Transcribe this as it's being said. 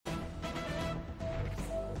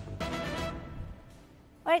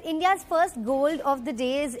All right, India's first gold of the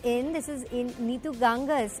day is in. This is in Nitu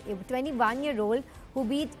Ganghas, a 21-year-old who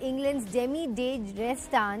beat England's Demie-Jade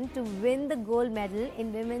Resztan to win the gold medal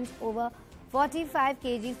in women's over 45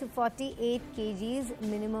 kgs to 48 kgs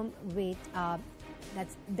minimum weight.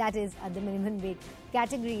 That is the minimum weight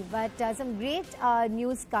category. But some great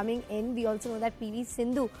news coming in. We also know that PV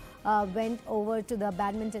Sindhu went over to the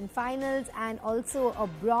badminton finals, and also a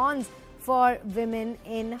bronze for women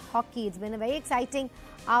in hockey. It's been a very exciting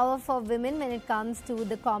hour for women when it comes to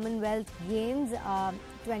the Commonwealth Games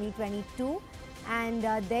 2022. And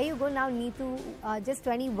there you go now, Nitu, just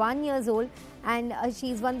 21 years old, and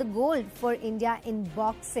she's won the gold for India in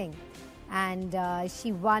boxing. And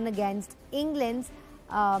she won against England's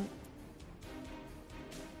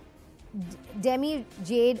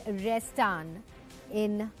Demie-Jade Resztan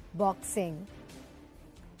in boxing.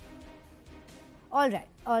 All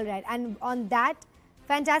right. And on that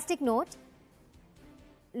fantastic note,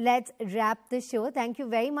 let's wrap the show. Thank you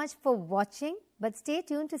very much for watching, but stay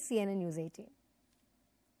tuned to CNN News 18.